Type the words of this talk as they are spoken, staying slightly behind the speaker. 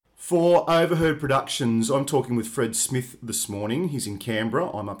For Overheard Productions, I'm talking with Fred Smith this morning. He's in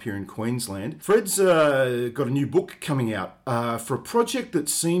Canberra. I'm up here in Queensland. Fred's got a new book coming out for a project that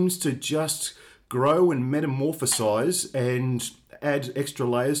seems to just grow and metamorphosize and add extra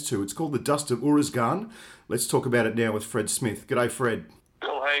layers to. It's called The Dust of Uruzgan. Let's talk about it now with Fred Smith. G'day, Fred.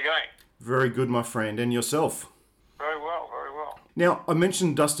 Bill, how are you going? Very good, my friend. And yourself? Very well, very well. Now, I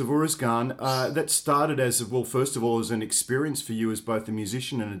mentioned Dust of Uruzgan. That started as, well, first of all, as an experience for you as both a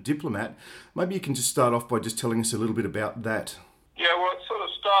musician and a diplomat. Maybe you can just start off by just telling us a little bit about that. Yeah, well, it sort of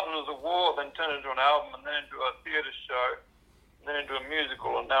started as a war, then turned into an album, and then into a theatre show, and then into a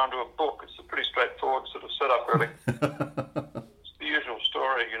musical, and now into a book. It's a pretty straightforward sort of setup, really. It's the usual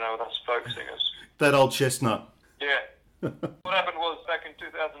story, you know, with us folk singers. That old chestnut. Yeah. What happened was, back in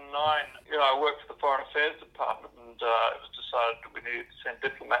 2009, I worked for the Foreign Affairs Department, and it was decided that we needed to send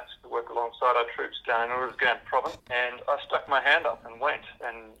diplomats to work alongside our troops down in Uruzgan province. And I stuck my hand up and went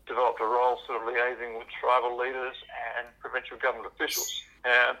and developed a role sort of liaising with tribal leaders and provincial government officials.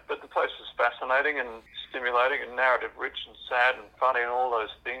 But the place was fascinating and stimulating and narrative-rich and sad and funny and all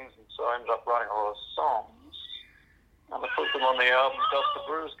those things. And so I ended up writing a lot of songs. And I put them on the album Dust of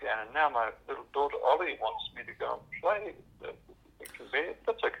Uruzgan, and now my little daughter Ollie wants me to go and play.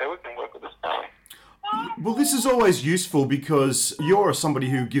 That's okay, we can work with this now. Well, this is always useful because you're somebody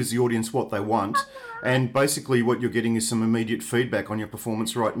who gives the audience what they want, and basically what you're getting is some immediate feedback on your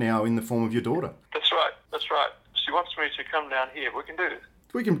performance right now in the form of your daughter. That's right. She wants me to come down here. We can do this.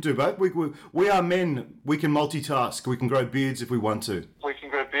 We can do both. We are men. We can multitask. We can grow beards if we want to. We can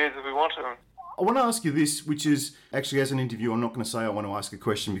grow beards if we want to. I want to ask you this, which is, actually as an interview, I'm not going to say I want to ask a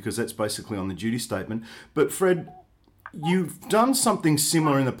question because that's basically on the duty statement. But Fred, you've done something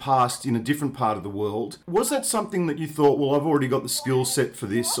similar in the past in a different part of the world. Was that something that you thought, well, I've already got the skill set for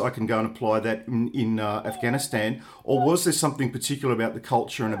this, I can go and apply that in Afghanistan? Or was there something particular about the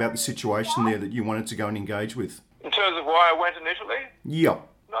culture and about the situation there that you wanted to go and engage with? In terms of why I went initially? Yeah.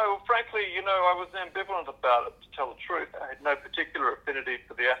 No, frankly, I was ambivalent about it, to tell the truth. I had no particular affinity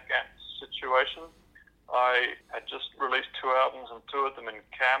for the Afghan situation. I had just released 2 albums and toured them in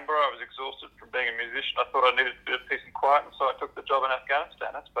Canberra. I was exhausted from being a musician. I thought I needed a bit of peace and quiet, and so I took the job in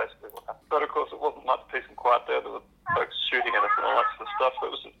Afghanistan. That's basically what happened. But of course, it wasn't much peace and quiet there. There were folks shooting at us and all that sort of stuff.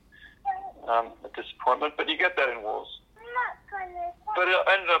 It was a disappointment, but you get that in wars. But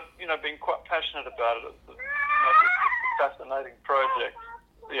I ended up, being quite passionate about it. It's a fascinating project,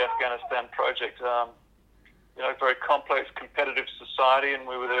 the Afghanistan project. Very complex, competitive society, and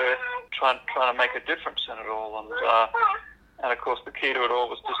we were there trying to make a difference in it all. And of course, the key to it all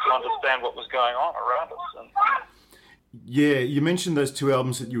was just to understand what was going on around us. Yeah, you mentioned those 2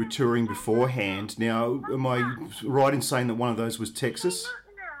 albums that you were touring beforehand. Now, am I right in saying that one of those was Texas?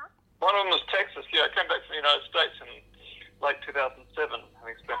 One of them was Texas, yeah. I came back from the United States in late 2007,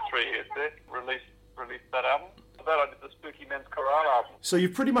 having spent 3 years there, released that album. That I did the Spooky Men's Chorale album. So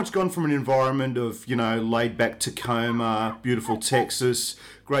you've pretty much gone from an environment of, laid back Tacoma, beautiful Texas,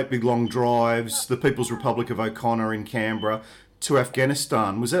 great big long drives, the People's Republic of O'Connor in Canberra, to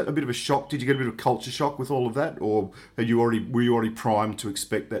Afghanistan. Was that a bit of a shock? Did you get a bit of culture shock with all of that, or were you already primed to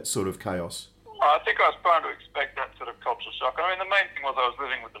expect that sort of chaos? I think I was primed to expect that sort of culture shock. I mean, the main thing was I was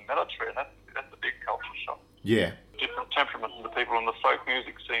living with the military, and that's a big culture shock. Yeah. Different temperament than the people in the folk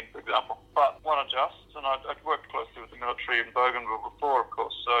music scene, for example. But one adjusts, and I'd worked closely with the military in Bougainville before, of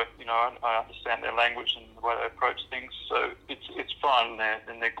course, so, I understand their language and the way they approach things, so it's fine,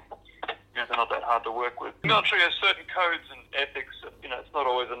 and they're not that hard to work with. The military has certain codes and ethics, it's not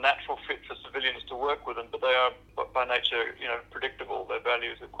always a natural fit for civilians to work with them, but they are, by nature, predictable. Their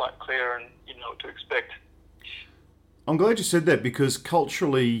values are quite clear, and you know what to expect. I'm glad you said that because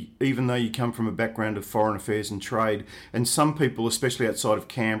culturally, even though you come from a background of foreign affairs and trade, and some people, especially outside of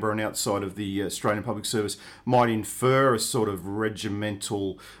Canberra and outside of the Australian Public Service, might infer a sort of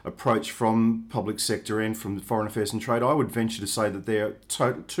regimental approach from public sector and from the foreign affairs and trade, I would venture to say that they're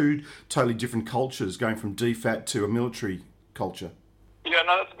 2 totally different cultures, going from DFAT to a military culture. Yeah,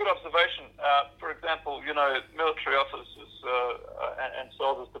 no, that's a good observation. For example, military officers and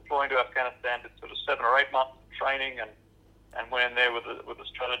soldiers deploying to Afghanistan did sort of 7 or 8 months of training and went in there with a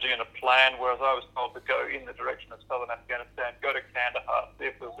strategy and a plan, whereas I was told to go in the direction of southern Afghanistan, go to Kandahar, see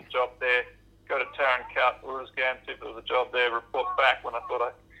if there was a job there, go to Tarin Kowt, Uruzgan, see if there was a job there, report back when I thought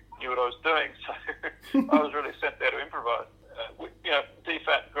I knew what I was doing. So I was really sent there to improvise.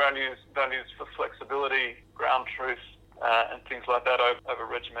 DFAT values for flexibility, ground truth, and things like that over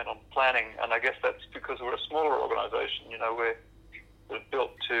regimental planning. And I guess that's because we're a smaller organisation. We're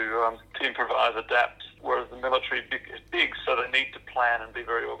built to improvise, adapt, whereas the military is big, so they need to plan and be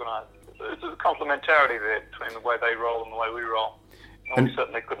very organised. So there's a complementarity there between the way they roll and the way we roll. And we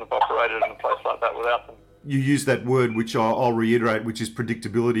certainly couldn't have operated in a place like that without them. You use that word, which I'll reiterate, which is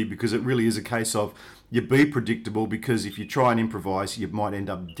predictability, because it really is a case of you be predictable, because if you try and improvise, you might end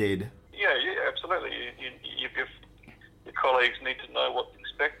up dead. Yeah, absolutely. Your colleagues need to know what's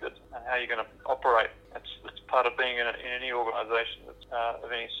expected and how you're going to operate. It's part of being in any organisation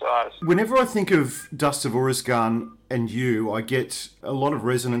of any size. Whenever I think of Dust of Uruzgan and you, I get a lot of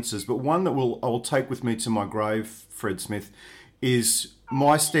resonances, but one that I will take with me to my grave, Fred Smith, is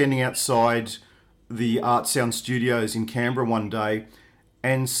my standing outside the Art Sound Studios in Canberra one day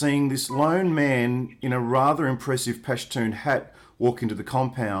and seeing this lone man in a rather impressive Pashtun hat walk into the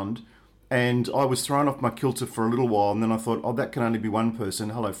compound. And I was thrown off my kilter for a little while, and then I thought, oh, that can only be one person.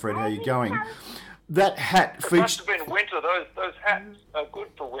 Hello, Fred, how you going? That hat featured... It must have been winter. Those hats are good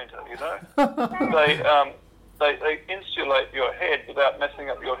for winter, you know. They insulate your head without messing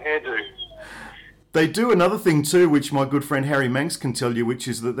up your hairdo. They do another thing too, which my good friend Harry Manx can tell you, which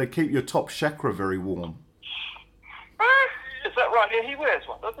is that they keep your top chakra very warm. Is that right? Yeah, he wears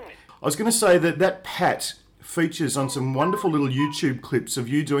one, doesn't he? I was going to say that hat features on some wonderful little YouTube clips of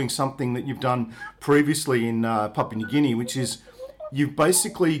you doing something that you've done previously in Papua New Guinea, which is you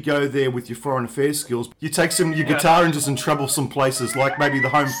basically go there with your foreign affairs skills. You take your guitar into some troublesome places, like maybe the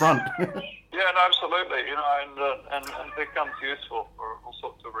home front. Yeah, no, absolutely. You know, and it becomes useful for all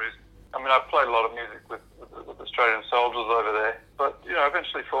sorts of reasons. I mean, I've played a lot of music with Australian soldiers over there, but, you know,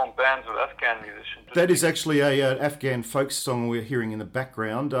 eventually formed bands with Afghan musicians. That is actually an Afghan folk song we're hearing in the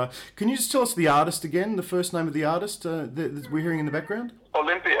background. Can you just tell us the artist again, the first name of the artist that we're hearing in the background?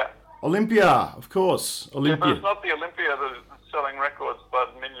 Olympia. Olympia, of course. Olympia. Yeah, but it's not the Olympia that's selling records by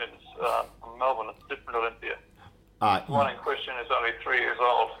the millions from Melbourne. It's a different Olympia. The one in question is only 3 years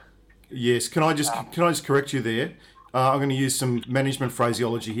old. Yes. Can I just correct you there? I'm going to use some management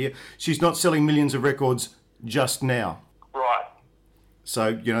phraseology here. She's not selling millions of records just now. Right. So,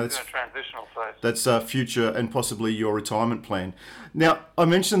 you know, it's in a transitional phase. That's future and possibly your retirement plan. Now, I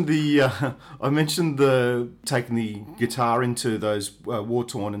mentioned the taking the guitar into those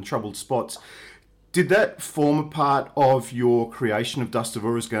war-torn and troubled spots. Did that form a part of your creation of Dust of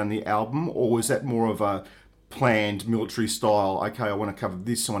Uruzgan, the album, or was that more of a planned military style, okay, I want to cover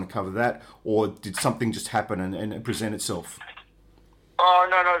this, I want to cover that, or did something just happen and present itself? Oh,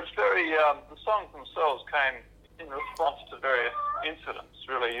 no, it's very, the songs themselves came in response to various incidents,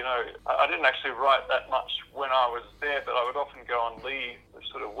 really. You know, I didn't actually write that much when I was there, but I would often go on leave,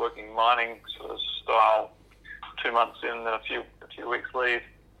 sort of working mining sort of style, 2 months in, then a few weeks leave.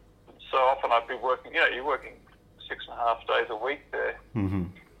 So often I'd be working, you know, you're working 6.5 days a week there,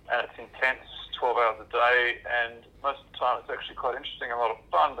 and it's intense, 12 hours a day, and most of the time it's actually quite interesting, a lot of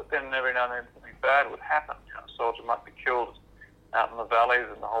fun, but then every now and then something bad would happen. You know, a soldier might be killed out in the valleys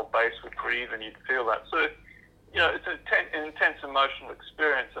and the whole base would grieve and you'd feel that. So, you know, it's an intense emotional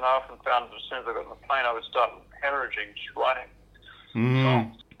experience, and I often found that as soon as I got on the plane I would start hemorrhaging, just writing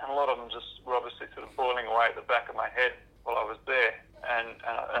songs. And a lot of them just were obviously sort of boiling away at the back of my head while I was there, and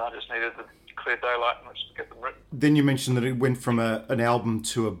I just needed the clear daylight in which to get them written. Then you mentioned that it went from an album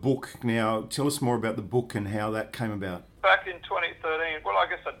to a book. Now, tell us more about the book and how that came about. Back in 2013, well, I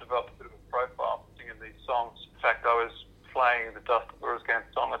guess I developed a bit of a profile singing these songs. In fact, I was playing the Dust of Uruzgan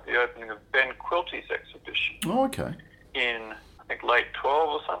song at the opening of Ben Quilty's exhibition. Oh, okay. In, I think, late 12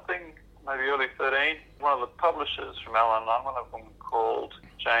 or something, maybe early 13. One of the publishers from Allen, one of them called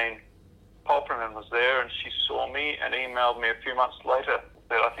Jane Polperman was there, and she saw me and emailed me a few months later.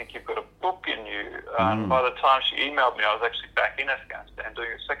 I think you've got a book in you. And by the time she emailed me, I was actually back in Afghanistan doing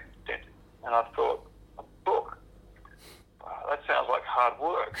a second stint. And I thought, a book? Wow, that sounds like hard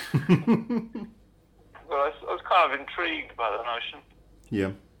work. But I was kind of intrigued by the notion.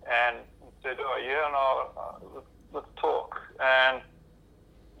 Yeah. And said, let's talk. And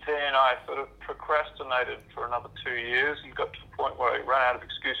then I sort of procrastinated for another 2 years and got to the point where I ran out of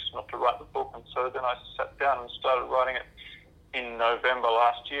excuses not to write the book. And so then I sat down and started writing it in November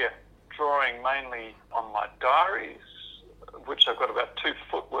last year, drawing mainly on my diaries, which I've got about 2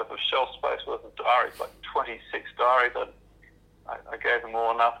 foot worth of shelf space worth of diaries, like 26 diaries. I gave them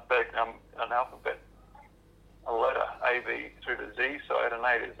all an alphabet, a letter, A, B through to Z, so I had an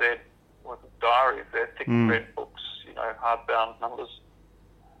A to Z worth of diaries there, thick red books, you know, hardbound numbers,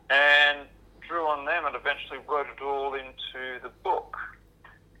 and drew on them and eventually wrote it all into the book.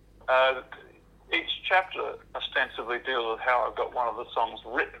 Each chapter ostensibly deals with how I got one of the songs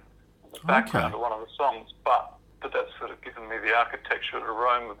written, the background of one of the songs, but that's sort of given me the architecture to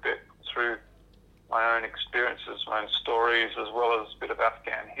roam a bit through my own experiences, my own stories, as well as a bit of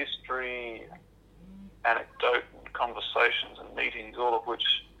Afghan history, anecdote and conversations and meetings, all of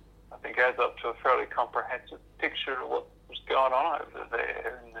which I think adds up to a fairly comprehensive picture of what was going on over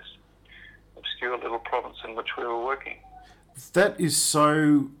there in this obscure little province in which we were working. That is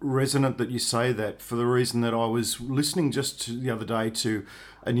so resonant that you say that, for the reason that I was listening just the other day to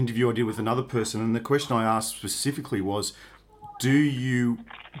an interview I did with another person, and the question I asked specifically was, do you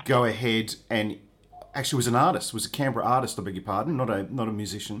go ahead and actually was an artist, was a Canberra artist, I beg your pardon, not a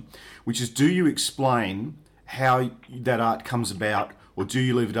musician, which is, do you explain how that art comes about, or do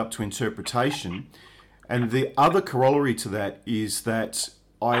you leave it up to interpretation? And the other corollary to that is that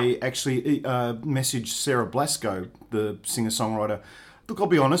I actually messaged Sarah Blasco, the singer-songwriter. Look, I'll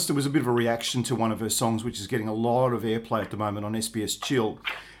be honest, it was a bit of a reaction to one of her songs, which is getting a lot of airplay at the moment on SBS Chill.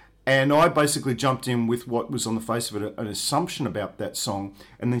 And I basically jumped in with what was on the face of it, an assumption about that song.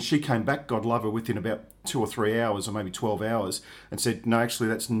 And then she came back, God love her, within about 2 or 3 hours, or maybe 12 hours, and said, no, actually,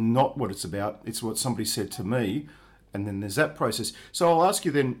 that's not what it's about. It's what somebody said to me. And then there's that process. So I'll ask you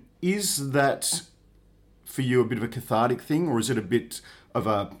then, is that for you a bit of a cathartic thing, or is it a bit of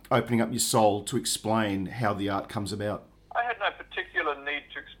a opening up your soul to explain how the art comes about? I had no particular need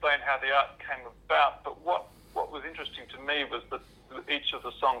to explain how the art came about, but what was interesting to me was that each of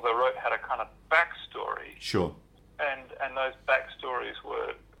the songs I wrote had a kind of backstory. Sure. And those backstories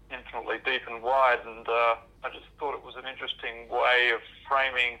were infinitely deep and wide, and I just thought it was an interesting way of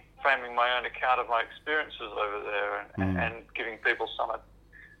framing my own account of my experiences over there, and giving people some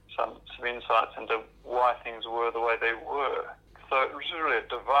insights into why things were the way they were. So it was really a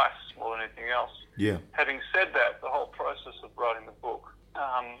device more than anything else. Yeah. Having said that, the whole process of writing the book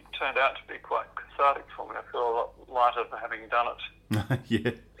turned out to be quite cathartic for me. I feel a lot lighter for having done it.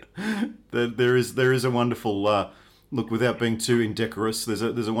 Yeah. There is a wonderful look, without being too indecorous, there's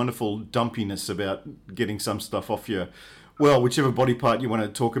a wonderful dumpiness about getting some stuff off your, well, whichever body part you want to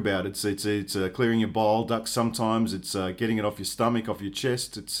talk about. It's clearing your bile ducts sometimes. It's getting it off your stomach, off your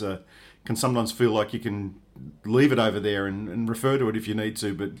chest. It's can sometimes feel like you can leave it over there and refer to it if you need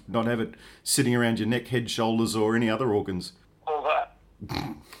to, but not have it sitting around your neck, head, shoulders, or any other organs. All that.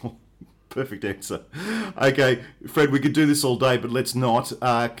 Perfect answer. Okay, Fred, we could do this all day, but let's not.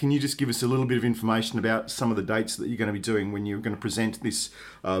 Can you just give us a little bit of information about some of the dates that you're going to be doing when you're going to present this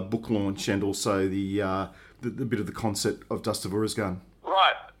book launch, and also the bit of the concept of Dust of Uruzgan?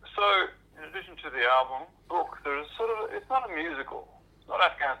 Right. So, in addition to the album, book, there's it's not a musical. It's not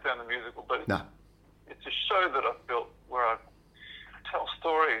Afghanistan the musical, but it's a show that I've built where I tell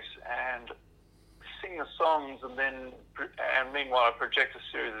stories and sing the songs, and meanwhile I project a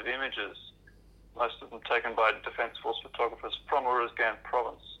series of images, most of them taken by Defence Force photographers from Uruzgan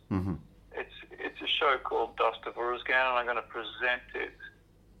province. Mm-hmm. It's a show called Dust of Uruzgan, and I'm going to present it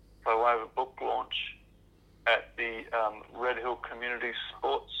by way of a book launch at the Red Hill Community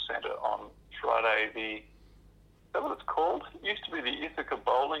Sports Centre on Friday. Is that what it's called? It used to be the Ithaca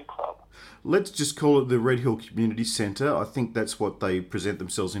Bowling Club. Let's just call it the Red Hill Community Centre. I think that's what they present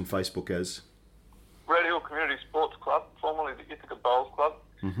themselves in Facebook as. Red Hill Community Sports Club, formerly the Ithaca Bowls Club,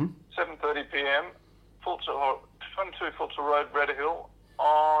 7:30 p.m, 22 Fulcher Road, Red Hill,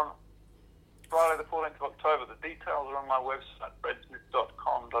 on Friday the 14th of October. The details are on my website,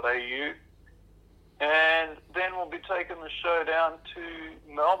 bredsmith.com.au. And then we'll be taking the show down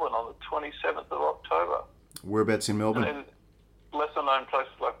to Melbourne on the 27th of October. Whereabouts in Melbourne? And in lesser known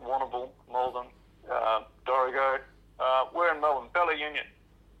places like Warrnambool, Malden, Dorrigo. We're in Melbourne, Bella Union.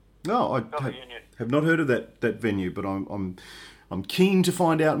 No, I have not heard of that venue, but I'm keen to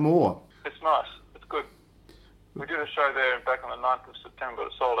find out more. It's nice. It's good. We did a show there back on the 9th of September.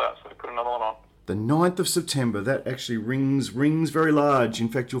 It sold out, so we put another one on. The 9th of September, that actually rings very large. In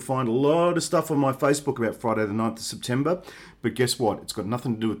fact, you'll find a lot of stuff on my Facebook about Friday the 9th of September. But guess what? It's got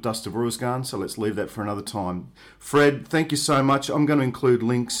nothing to do with Dust of Uruzgan, so let's leave that for another time. Fred, thank you so much. I'm going to include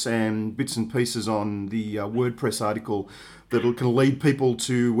links and bits and pieces on the WordPress article that can lead people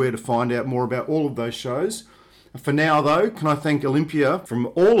to where to find out more about all of those shows. For now, though, can I thank Olympia from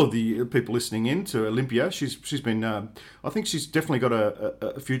all of the people listening in to Olympia. She's been, I think she's definitely got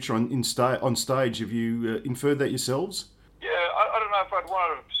a future on stage. Have you inferred that yourselves? Yeah, I don't know if I'd want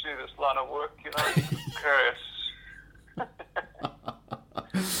her to pursue this line of work, curious.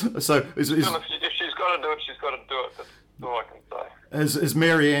 So, if she's got to do it, she's got to do it. That's all I can say. Has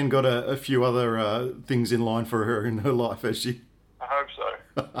Mary Ann got a few other things in line for her in her life, has she? I hope so.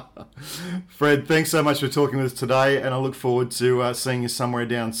 Fred, thanks so much for talking with us today, and I look forward to seeing you somewhere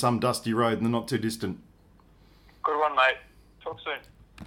down some dusty road in the not too distant. Good one, mate. Talk soon.